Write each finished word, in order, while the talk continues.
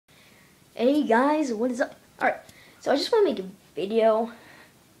Hey guys, what is up? Alright, so I just want to make a video,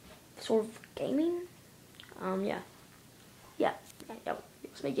 sort of gaming. Yeah,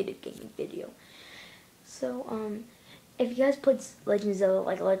 let's make it a gaming video. So, if you guys played Legend of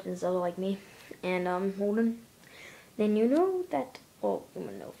Zelda like me, and Holden, then you know that, well, you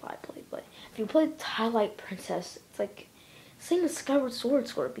wouldn't know if I played, but if you played Twilight Princess, it's like, same as Skyward Sword,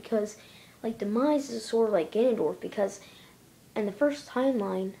 sort of, because, like, Demise is sort of like Ganondorf, because in the first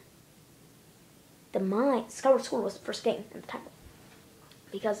timeline, Skyward Sword was the first game in the timeline.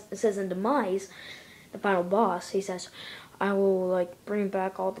 Because it says in Demise, the final boss, he says, I will, like, bring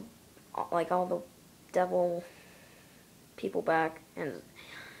back all the devil people back, and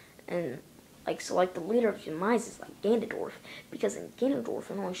like, so, like, the leader of Demise is, like, Ganondorf, because in Ganondorf,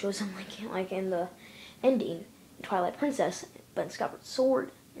 it only shows him, like in the ending, in Twilight Princess, but in Skyward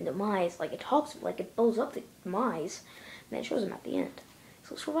Sword, and Demise, like, it talks, like, it builds up to Demise, and then it shows him at the end.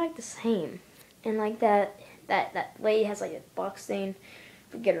 So it's sort of like the same. And like that lady has like a box thing,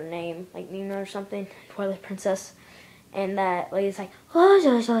 forget her name, like Nina or something, Twilight Princess. And that lady's like,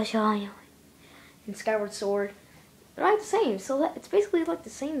 in Skyward Sword. They're like the same, so it's basically like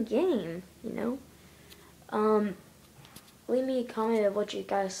the same game, you know? Leave me a comment of what you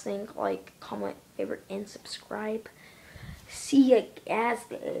guys think, like, comment, favorite, and subscribe. See you guys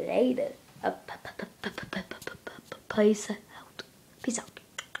later. Peace out. Peace out.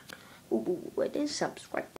 Ooh, and subscribe.